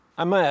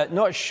I'm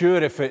not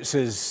sure if it's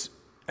as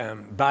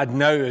bad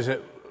now as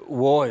it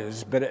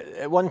was, but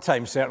at one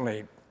time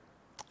certainly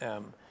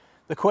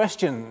the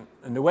question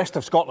in the west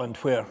of Scotland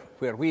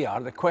where we are,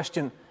 the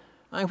question,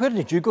 where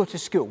did you go to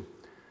school?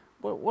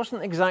 Well, it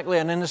wasn't exactly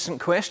an innocent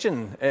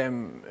question.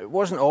 It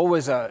wasn't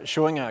always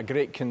showing a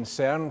great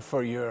concern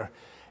for your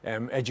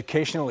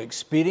educational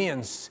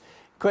experience.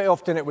 Quite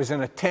often it was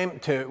an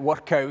attempt to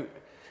work out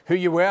who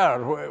you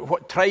were,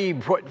 what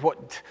tribe,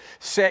 what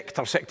sect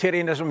or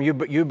sectarianism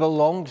you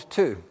belonged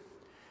to.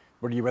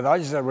 Were you with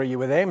us or were you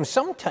with them?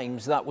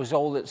 Sometimes that was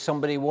all that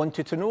somebody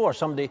wanted to know, or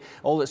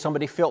all that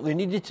somebody felt they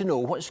needed to know.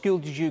 What school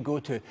did you go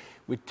to?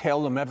 We'd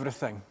tell them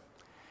everything.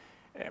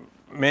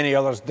 Many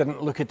others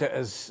didn't look at it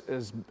as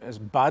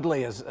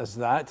badly as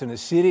that and as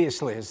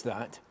seriously as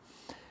that.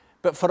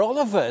 But for all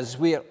of us,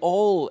 we are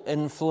all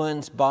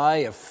influenced by,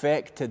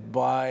 affected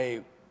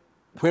by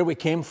where we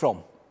came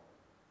from.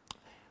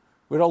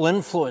 We're all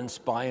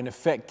influenced by and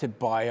affected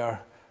by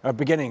our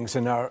beginnings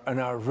and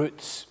our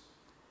roots.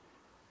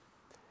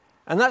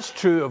 And that's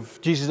true of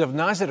Jesus of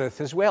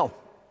Nazareth as well.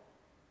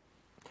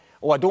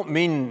 Oh, I don't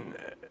mean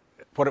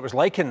what it was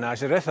like in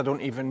Nazareth. I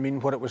don't even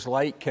mean what it was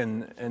like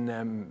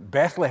in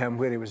Bethlehem,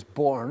 where he was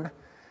born.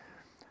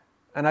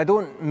 And I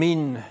don't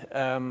mean,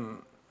 the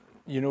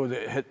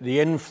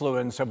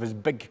influence of his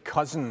big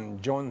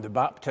cousin, John the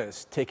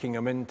Baptist, taking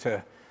him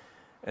into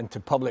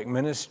public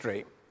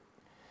ministry.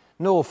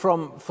 No,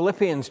 from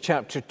Philippians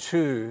chapter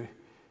 2,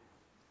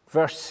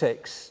 verse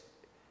 6,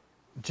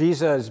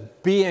 Jesus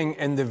being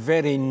in the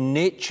very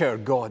nature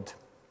God.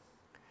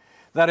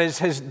 That is,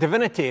 his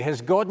divinity,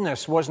 his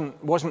godness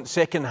wasn't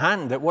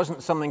second-hand. It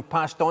wasn't something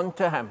passed on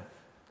to him.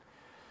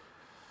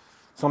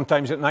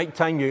 Sometimes at night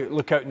time you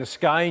look out in the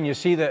sky and you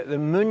see the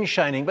moon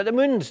shining, but the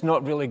moon's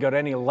not really got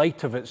any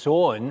light of its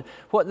own.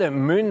 What the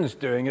moon's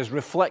doing is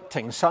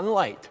reflecting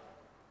sunlight.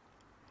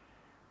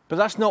 But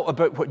that's not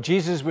about what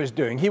Jesus was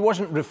doing. He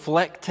wasn't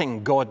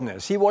reflecting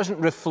godness. He wasn't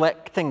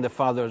reflecting the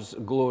Father's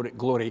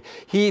glory.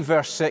 He,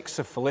 verse 6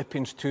 of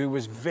Philippians 2,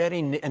 was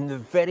in the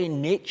very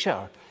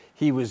nature,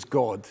 he was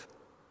God.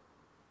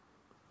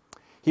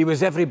 He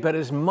was every bit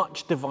as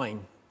much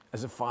divine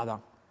as the Father.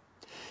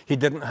 He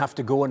didn't have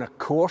to go on a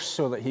course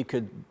so that he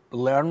could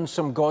learn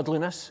some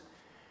godliness.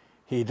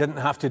 He didn't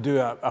have to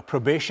do a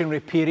probationary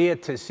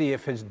period to see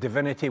if his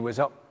divinity was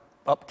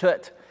up to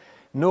it.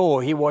 No,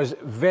 he was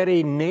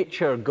very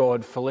nature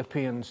God,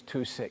 Philippians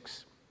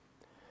 2:6.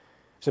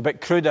 It's a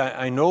bit crude,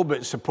 I know,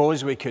 but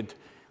suppose we could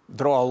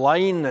draw a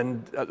line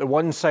and at the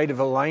one side of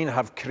the line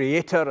have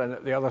creator and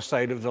at the other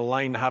side of the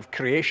line have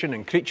creation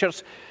and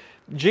creatures.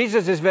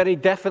 Jesus is very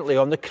definitely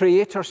on the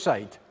creator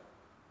side.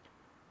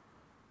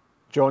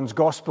 John's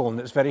Gospel in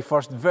its very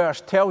first verse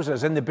tells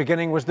us, in the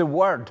beginning was the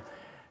Word,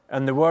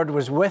 and the Word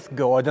was with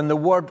God, and the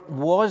Word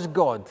was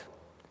God.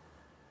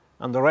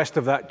 And the rest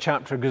of that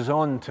chapter goes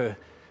on to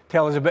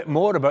tell us a bit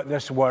more about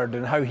this Word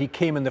and how he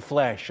came in the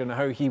flesh and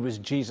how he was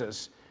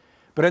Jesus.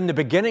 But in the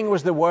beginning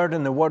was the Word,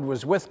 and the Word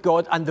was with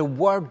God, and the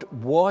Word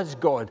was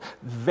God,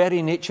 the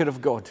very nature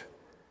of God.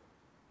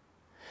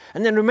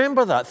 And then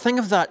remember that, think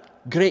of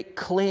that great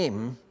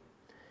claim,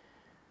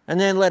 and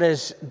then let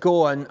us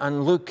go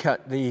and look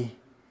at the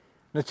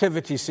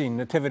nativity scene.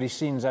 Nativity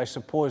scenes, I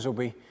suppose, will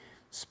be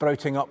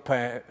sprouting up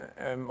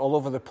all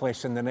over the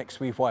place in the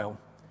next wee while.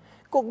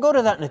 Go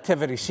to that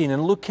nativity scene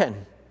and look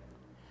in.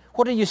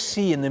 What do you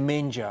see in the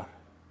manger?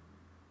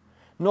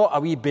 Not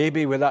a wee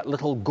baby with that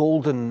little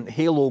golden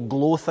halo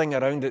glow thing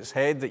around its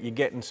head that you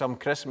get in some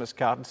Christmas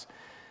cards.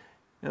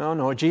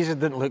 No, Jesus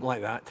didn't look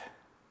like that.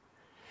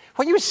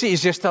 What you would see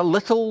is just a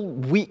little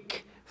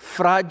weak,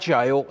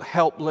 fragile,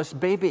 helpless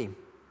baby.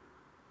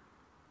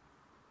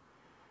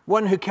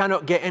 One who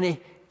cannot get any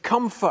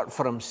comfort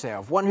for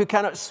himself. One who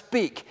cannot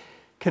speak,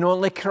 can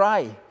only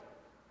cry.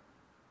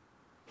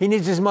 He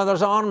needs his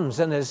mother's arms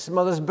and his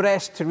mother's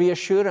breast to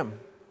reassure him.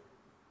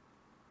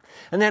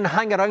 And then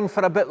hang around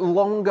for a bit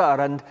longer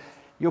and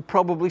you'll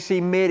probably see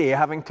Mary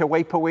having to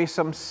wipe away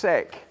some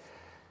sick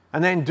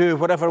and then do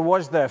whatever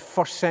was the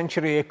first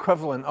century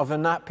equivalent of a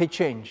nappy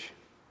change.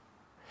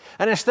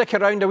 And then stick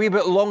around a wee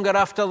bit longer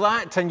after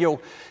that and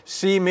you'll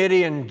see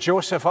Mary and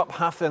Joseph up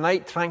half the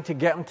night trying to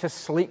get him to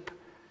sleep.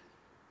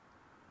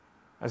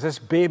 As this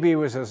baby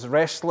was as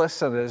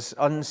restless and as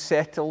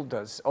unsettled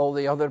as all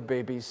the other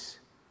babies.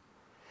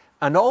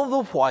 And all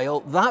the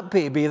while, that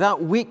baby,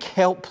 that weak,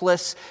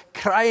 helpless,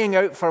 crying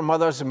out for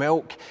mother's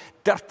milk,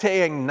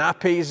 dirtying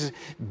nappies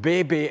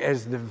baby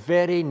is the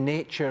very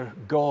nature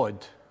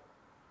God.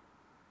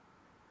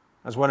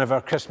 As one of our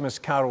Christmas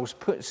carols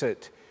puts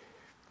it,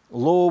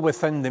 lo,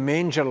 within the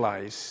manger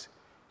lies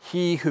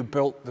he who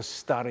built the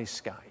starry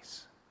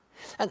skies.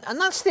 And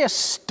that's the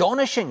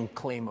astonishing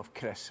claim of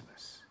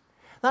Christmas.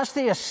 That's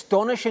the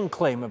astonishing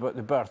claim about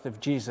the birth of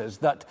Jesus,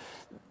 that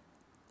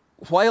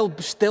while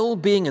still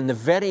being in the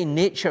very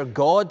nature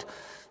God,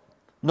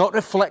 not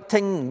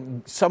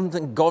reflecting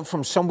something God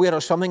from somewhere or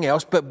something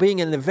else, but being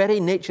in the very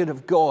nature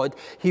of God,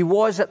 he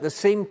was at the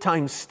same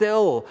time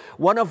still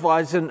one of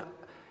us and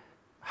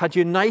had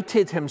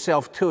united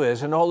himself to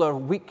us in all our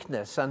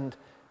weakness and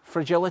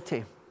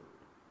fragility.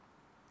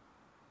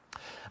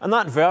 And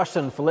that verse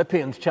in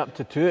Philippians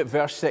chapter 2 at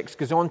verse 6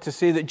 goes on to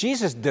say that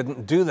Jesus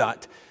didn't do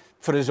that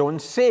for his own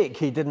sake.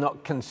 He did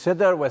not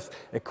consider with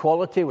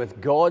equality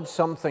with God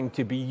something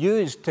to be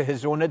used to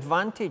his own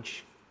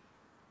advantage.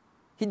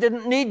 He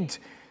didn't need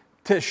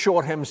to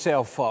shore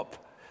himself up.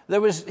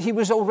 He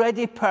was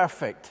already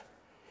perfect.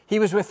 He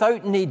was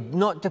without need,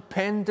 not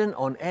dependent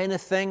on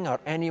anything or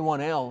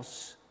anyone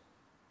else.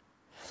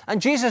 And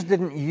Jesus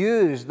didn't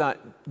use that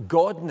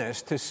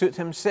godness to suit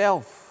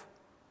himself.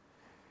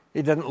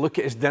 He didn't look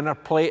at his dinner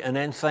plate and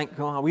then think,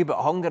 oh, a wee bit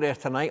hungrier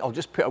tonight, I'll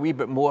just put a wee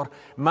bit more,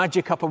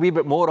 magic up a wee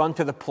bit more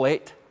onto the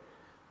plate.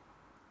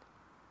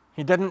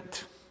 He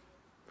didn't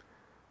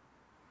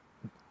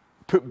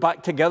put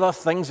back together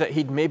things that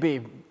he'd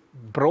maybe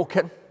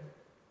broken.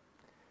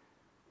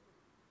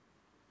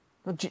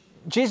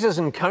 Jesus'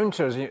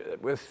 encounters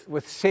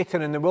with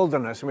Satan in the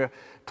wilderness, and we're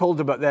told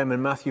about them in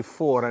Matthew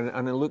 4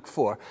 and in Luke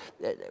 4.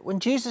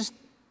 When Jesus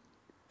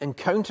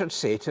encountered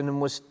Satan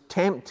and was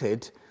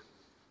tempted,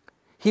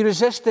 he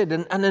resisted,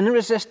 and in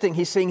resisting,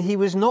 he's saying he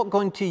was not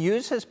going to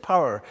use his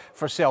power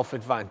for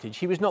self-advantage.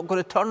 He was not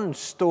going to turn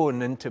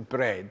stone into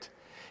bread.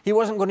 He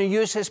wasn't going to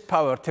use his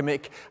power to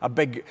make a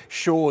big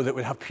show that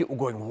would have people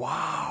going,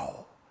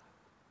 wow.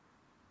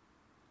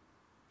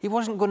 He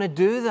wasn't going to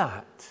do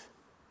that.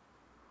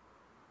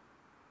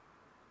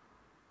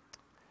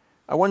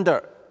 I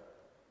wonder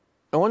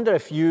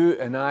if you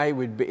and I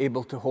would be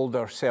able to hold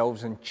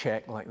ourselves in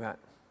check like that.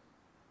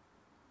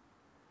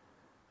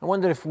 I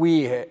wonder if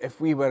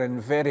we were in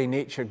very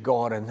nature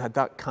God and had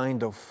that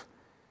kind of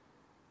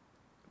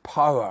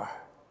power,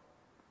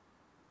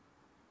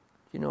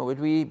 would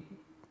we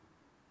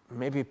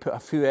maybe put a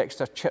few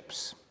extra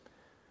chips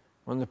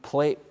on the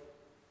plate?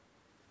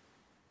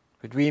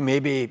 Would we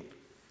maybe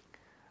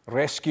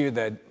rescue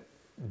the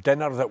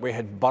dinner that we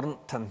had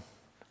burnt and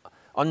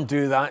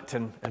undo that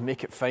and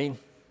make it fine?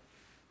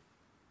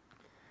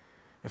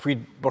 If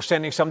we were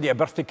sending somebody a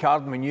birthday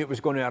card and we knew it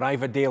was going to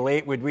arrive a day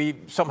late, would we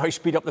somehow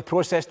speed up the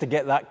process to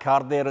get that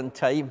card there in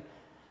time?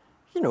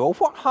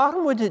 What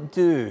harm would it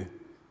do?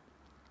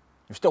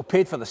 You've still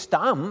paid for the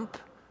stamp.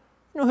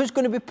 Who's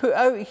going to be put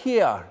out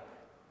here?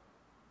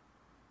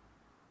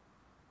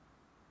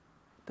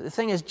 But the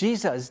thing is,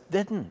 Jesus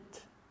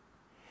didn't.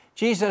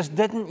 Jesus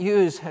didn't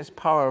use his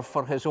power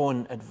for his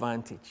own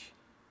advantage.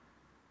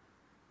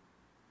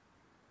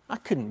 I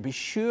couldn't be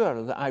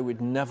sure that I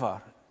would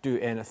never do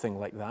anything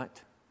like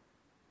that.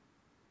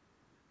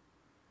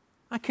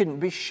 I couldn't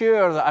be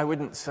sure that I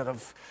wouldn't sort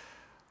of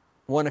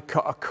want to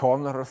cut a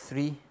corner or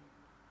 3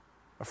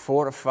 or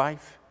 4 or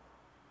 5.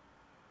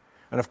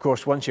 And of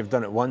course, once you've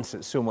done it once,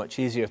 it's so much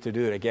easier to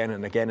do it again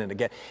and again and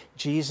again.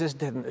 Jesus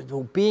didn't.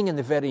 Though being in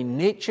the very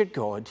nature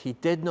God, he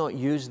did not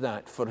use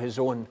that for his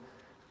own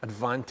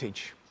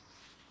advantage.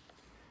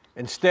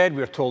 Instead,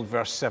 we're told,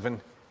 verse 7,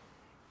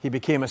 he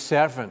became a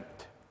servant.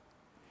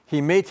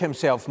 He made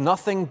himself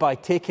nothing by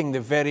taking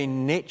the very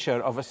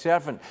nature of a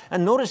servant.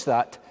 And notice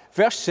that.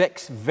 Verse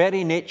 6,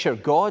 very nature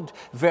God.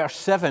 Verse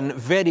 7,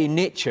 very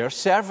nature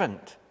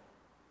servant.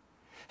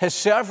 His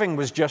serving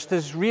was just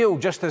as real,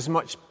 just as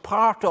much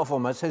part of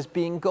him as his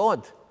being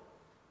God.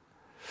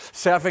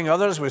 Serving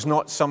others was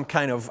not some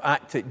kind of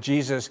act that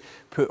Jesus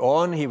put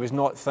on. He was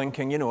not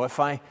thinking, if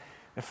I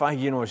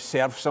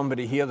serve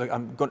somebody here,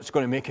 it's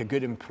going to make a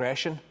good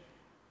impression.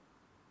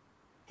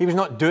 He was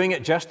not doing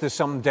it just as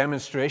some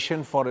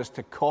demonstration for us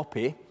to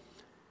copy,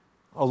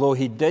 although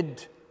he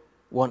did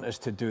want us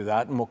to do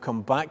that, and we'll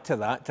come back to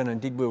that. And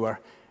indeed, we were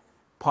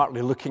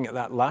partly looking at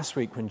that last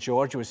week when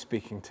George was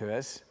speaking to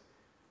us.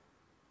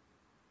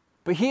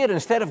 But here,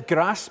 instead of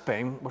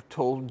grasping, we're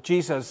told,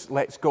 Jesus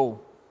lets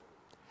go.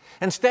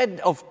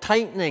 Instead of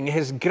tightening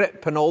his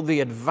grip on all the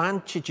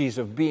advantages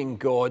of being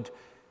God,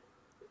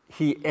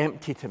 he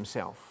emptied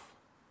himself.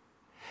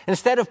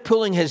 Instead of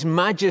pulling his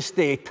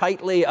majesty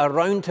tightly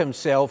around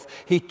himself,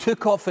 he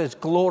took off his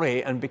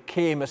glory and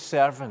became a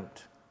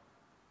servant.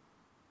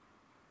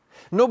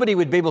 Nobody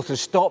would be able to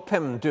stop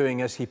him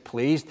doing as he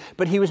pleased,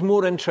 but he was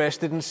more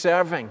interested in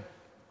serving.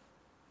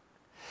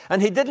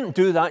 And he didn't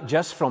do that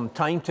just from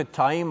time to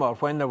time or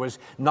when there was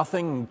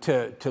nothing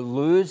to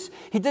lose.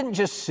 He didn't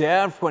just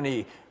serve when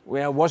he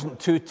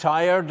wasn't too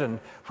tired and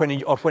when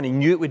he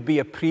knew it would be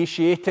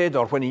appreciated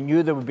or when he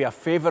knew there would be a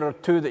favor or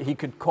two that he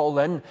could call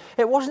in.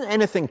 It wasn't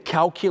anything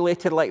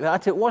calculated like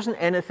that. It wasn't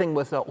anything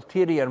with an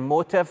ulterior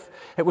motive.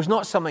 It was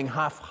not something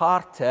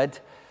half-hearted.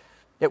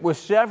 It was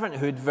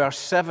servanthood, verse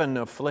 7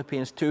 of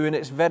Philippians 2, in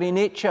its very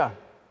nature.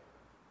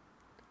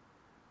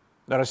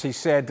 There, as he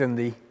said in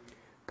the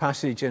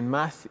passage in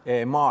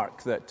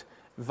Mark that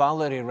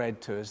Valerie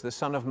read to us, the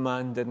Son of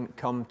Man didn't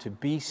come to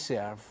be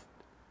served,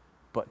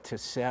 but to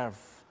serve.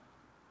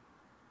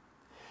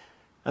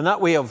 And that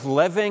way of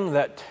living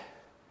that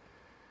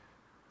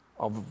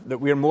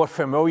we're more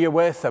familiar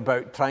with,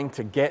 about trying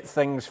to get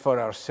things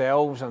for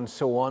ourselves and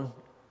so on,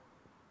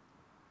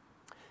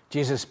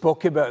 Jesus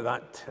spoke about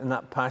that in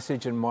that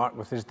passage in Mark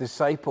with his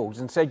disciples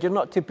and said, you're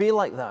not to be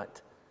like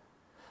that.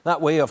 That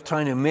way of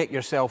trying to make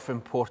yourself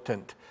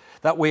important.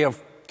 That way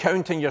of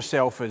counting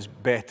yourself as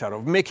better,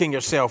 of making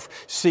yourself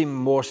seem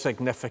more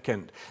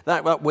significant.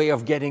 That way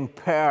of getting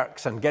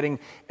perks and getting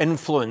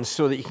influence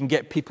so that you can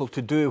get people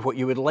to do what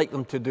you would like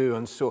them to do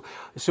and so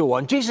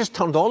on. Jesus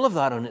turned all of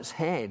that on its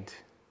head.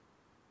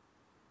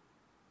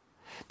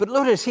 But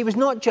notice, he was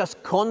not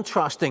just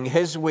contrasting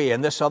his way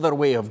and this other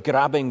way of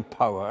grabbing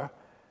power.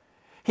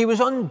 He was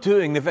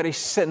undoing the very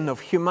sin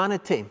of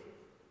humanity.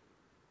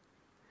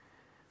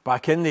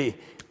 Back in the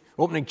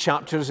opening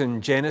chapters in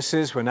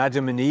Genesis, when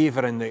Adam and Eve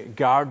are in the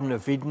Garden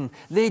of Eden,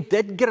 they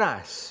did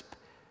grasp.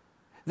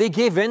 They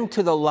gave in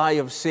to the lie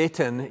of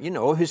Satan,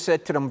 who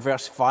said to them,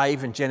 verse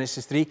 5 in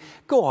Genesis 3,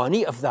 go on,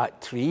 eat of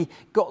that tree.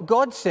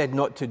 God said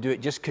not to do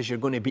it just because you're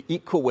going to be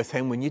equal with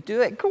him when you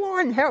do it. Go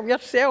on, help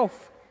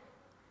yourself.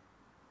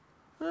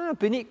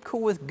 Being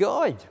equal with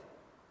God.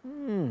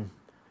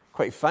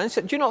 Quite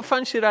fancy. Do you not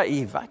fancy that,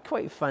 Eve? I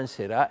quite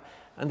fancy that.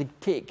 And they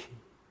take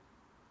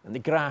and they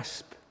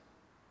grasp.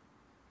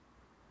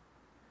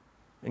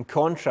 In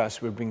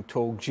contrast, we're being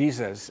told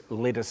Jesus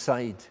laid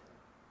aside.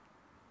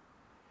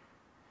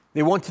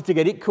 They wanted to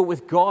get equal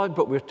with God,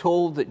 but we're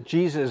told that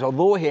Jesus,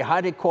 although he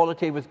had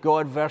equality with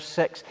God, verse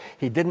 6,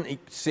 he didn't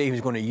say he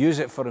was going to use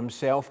it for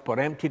himself, but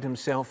emptied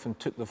himself and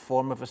took the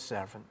form of a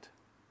servant.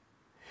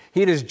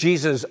 Here is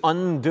Jesus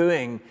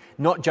undoing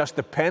not just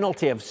the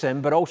penalty of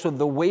sin, but also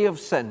the way of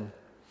sin.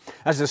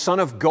 As the Son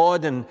of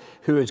God, and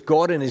who is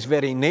God in his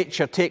very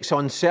nature, takes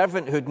on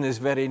servanthood in his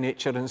very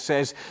nature and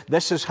says,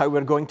 this is how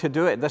we're going to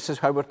do it. This is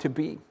how we're to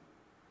be.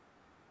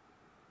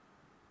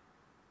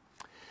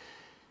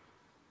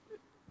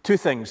 Two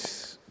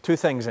things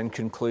in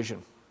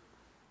conclusion.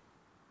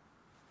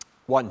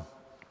 One,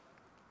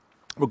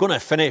 we're going to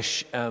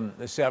finish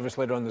the service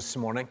later on this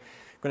morning.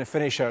 We're going to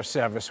finish our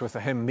service with a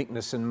hymn,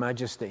 Meekness and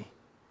Majesty,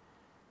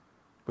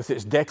 with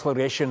its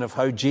declaration of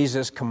how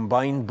Jesus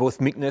combined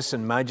both meekness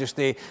and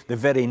majesty, the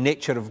very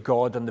nature of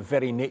God and the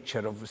very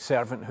nature of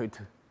servanthood.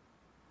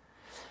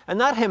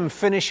 And that hymn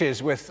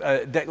finishes with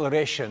a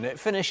declaration. It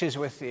finishes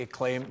with the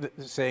acclaim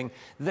saying,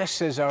 this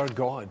is our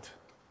God.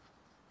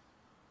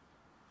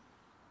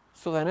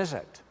 So then is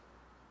it?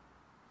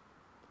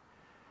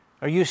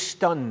 Are you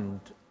stunned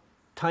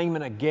time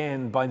and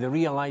again by the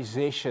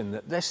realization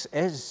that this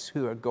is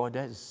who our God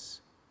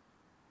is?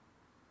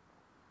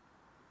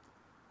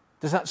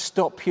 Does that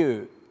stop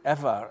you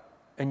ever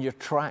in your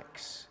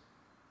tracks?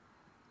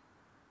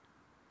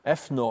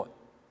 If not,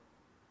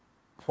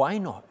 why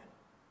not?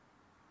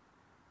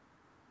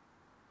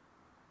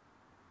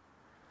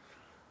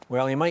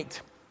 Well, he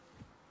might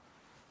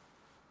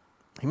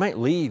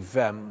leave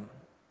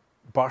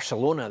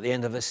Barcelona at the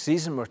end of this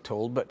season, we're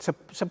told, but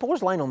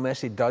suppose Lionel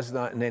Messi does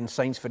that and then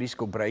signs for East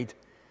Kilbride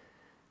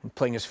and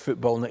playing his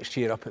football next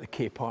year up at the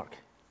K Park.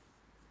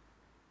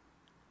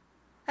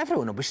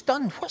 Everyone will be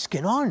stunned. What's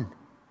going on?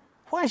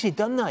 Why has he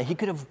done that? He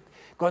could have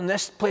gone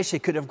this place, he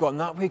could have gone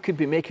that way, he could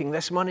be making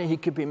this money, he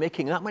could be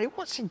making that money.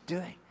 What's he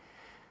doing?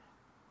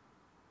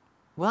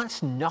 Well,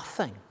 that's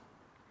nothing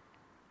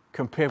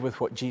compared with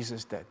what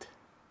Jesus did.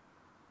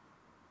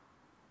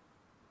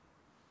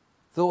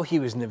 Though he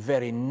was in the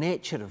very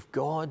nature of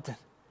God,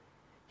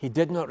 he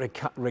did not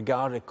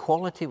regard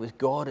equality with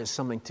God as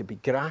something to be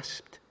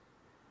grasped,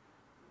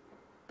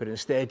 but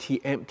instead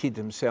he emptied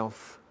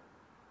himself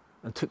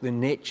and took the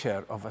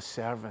nature of a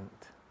servant.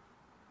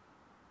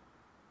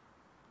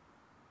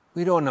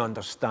 We don't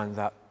understand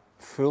that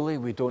fully.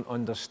 We don't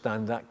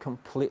understand that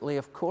completely.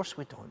 Of course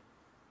we don't.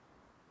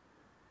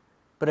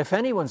 But if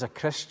anyone's a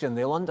Christian,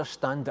 they'll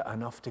understand it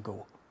enough to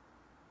go,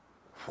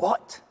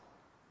 what?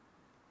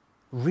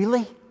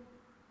 Really?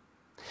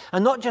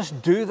 And not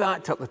just do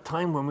that at the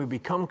time when we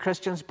become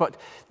Christians, but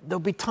there'll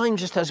be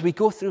times just as we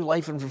go through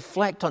life and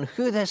reflect on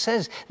who this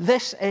is.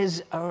 This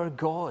is our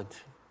God.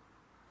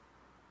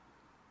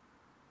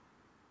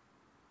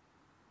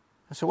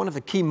 And so one of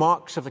the key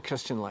marks of the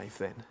Christian life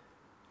then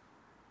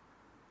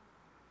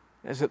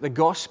is that the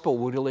gospel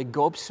will really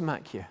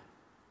gobsmack you.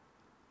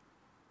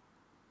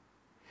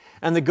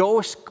 And the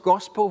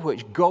gospel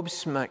which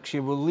gobsmacks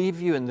you will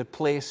leave you in the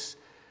place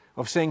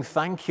of saying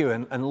thank you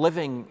and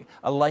living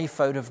a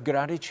life out of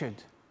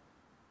gratitude.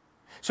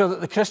 So that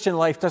the Christian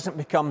life doesn't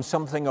become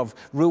something of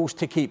rules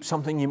to keep,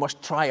 something you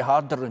must try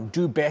harder and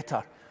do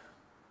better.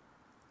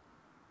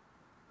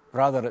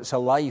 Rather, it's a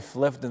life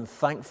lived in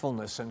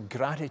thankfulness and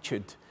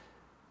gratitude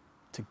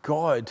to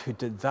God who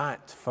did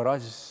that for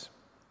us.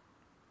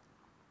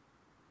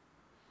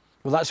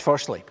 Well, that's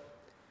firstly.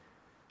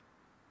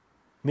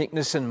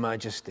 Meekness and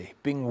majesty,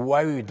 being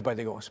wowed by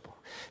the gospel.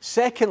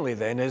 Secondly,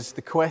 then, is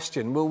the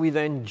question, will we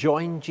then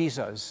join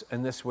Jesus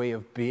in this way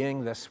of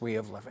being, this way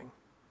of living?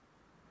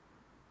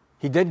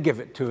 He did give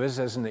it to us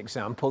as an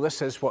example.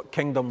 This is what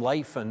kingdom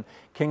life and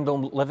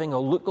kingdom living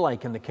will look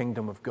like in the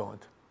kingdom of God.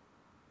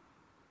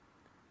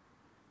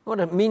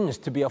 What it means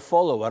to be a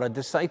follower, a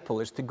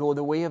disciple, is to go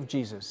the way of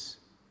Jesus,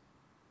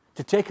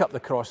 to take up the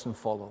cross and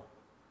follow.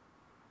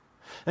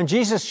 And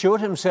Jesus showed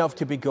himself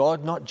to be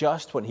God, not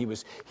just when he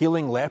was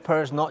healing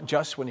lepers, not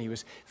just when he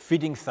was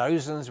feeding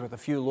thousands with a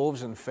few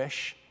loaves and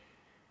fish.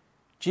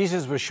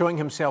 Jesus was showing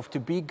himself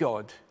to be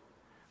God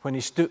when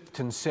he stooped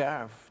and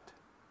served,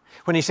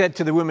 when he said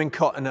to the woman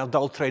caught in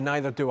adultery,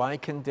 "Neither do I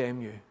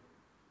condemn you,"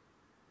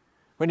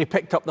 when he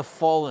picked up the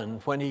fallen,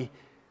 when he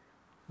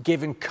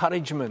gave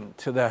encouragement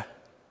to the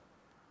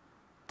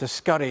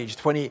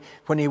discouraged,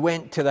 when he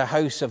went to the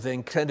house of the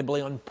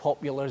incredibly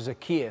unpopular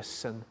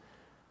Zacchaeus and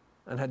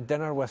had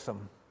dinner with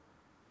him.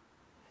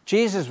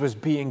 Jesus was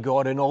being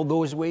God in all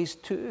those ways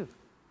too.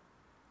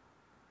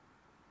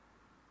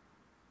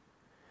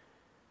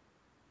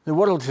 The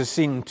world has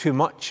seen too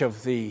much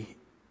of the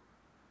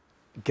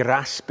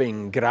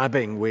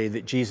grabbing way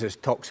that Jesus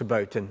talks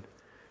about in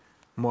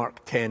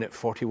Mark 10 at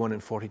 41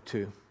 and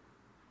 42.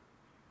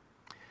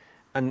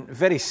 And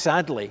very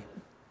sadly,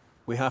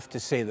 we have to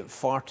say that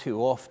far too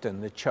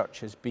often the church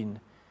has been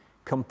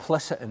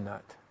complicit in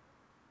that,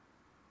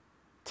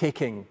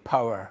 taking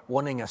power,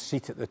 wanting a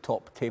seat at the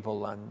top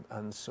table,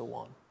 and so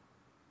on.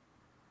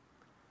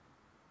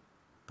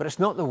 But it's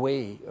not the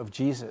way of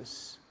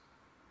Jesus.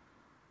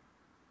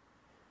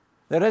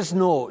 There is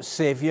no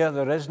Savior,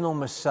 there is no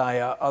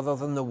Messiah other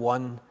than the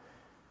one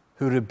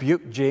who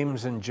rebuked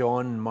James and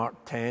John in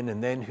Mark 10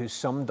 and then who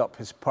summed up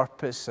his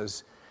purpose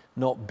as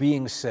not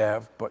being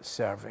served but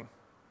serving.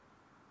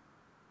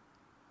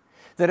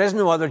 There is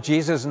no other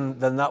Jesus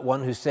than that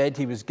one who said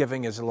he was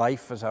giving his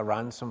life as a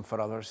ransom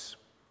for others.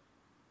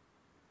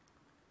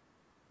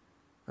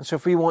 And so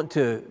if we want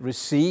to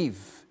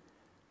receive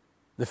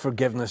the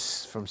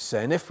forgiveness from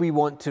sin, if we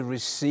want to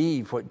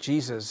receive what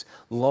Jesus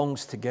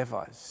longs to give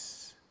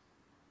us,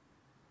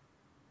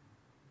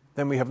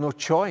 then we have no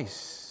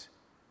choice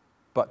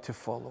but to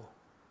follow.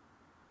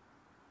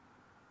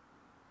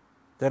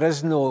 There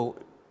is no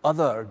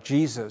other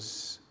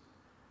Jesus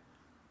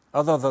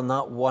other than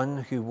that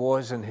one who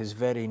was in his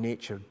very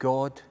nature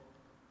God,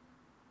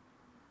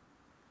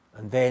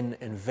 and then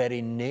in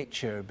very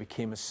nature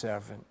became a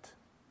servant.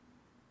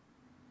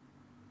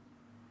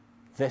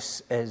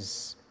 This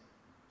is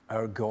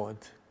our God.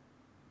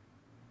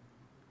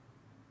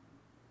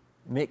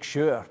 Make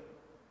sure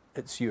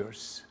it's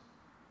yours.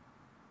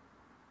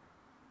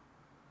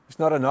 It's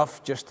not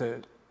enough just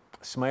to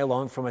smile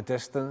on from a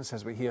distance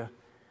as we hear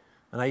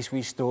a nice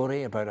wee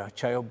story about a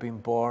child being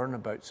born,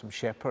 about some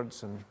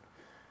shepherds and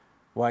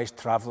wise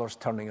travelers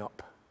turning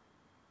up.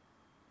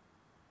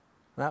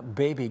 That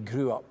baby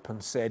grew up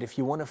and said, "If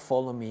you want to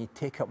follow me,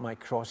 take up my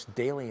cross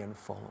daily and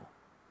follow."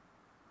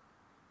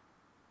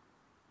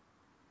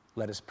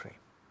 Let us pray.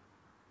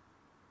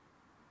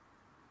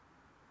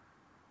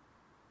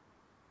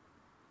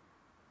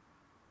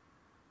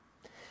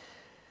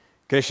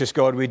 Gracious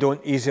God, we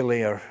don't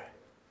easily or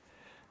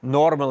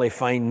normally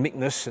find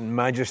meekness and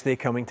majesty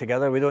coming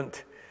together. We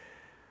don't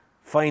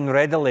find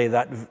readily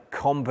that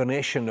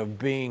combination of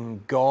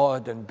being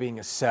God and being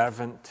a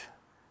servant,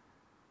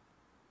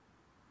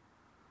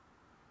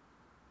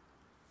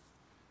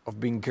 of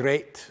being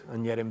great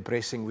and yet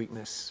embracing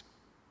weakness.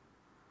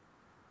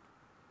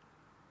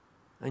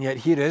 And yet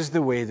here is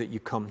the way that you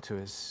come to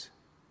us.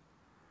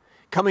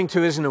 Coming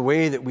to us in a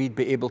way that we'd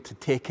be able to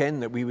take in,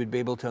 that we would be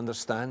able to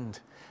understand.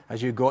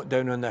 As you got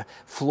down on the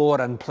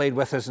floor and played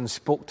with us and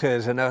spoke to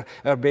us in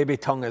our baby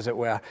tongue, as it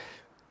were.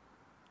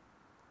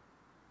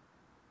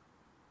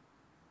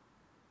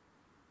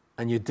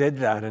 And you did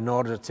that in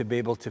order to be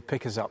able to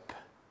pick us up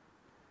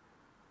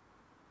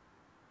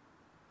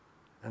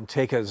and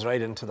take us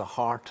right into the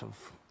heart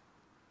of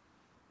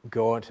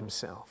God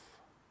himself.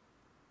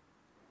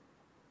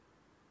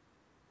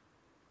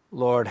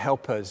 Lord,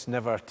 help us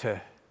never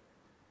to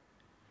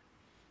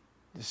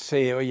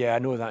say, "Oh yeah, I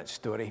know that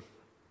story.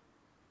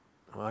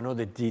 I know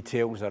the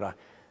details, or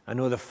I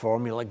know the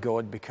formula,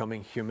 God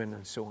becoming human,"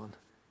 and so on.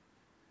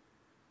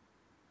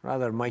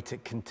 Rather, might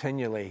it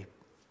continually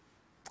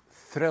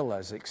thrill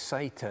us,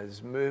 excite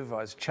us, move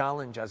us,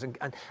 challenge us,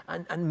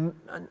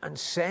 and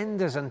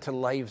send us into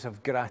lives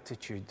of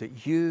gratitude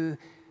that you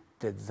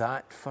did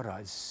that for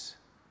us.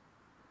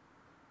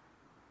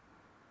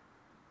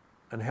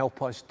 And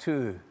help us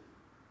too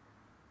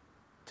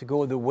to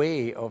go the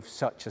way of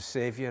such a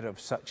Savior, of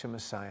such a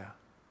Messiah.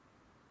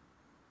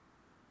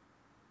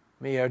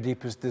 May our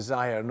deepest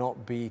desire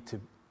not be to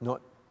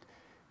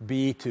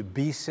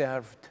be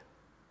served,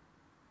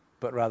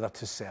 but rather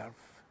to serve.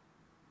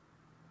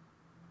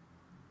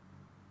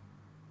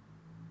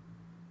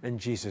 In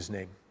Jesus'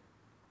 name.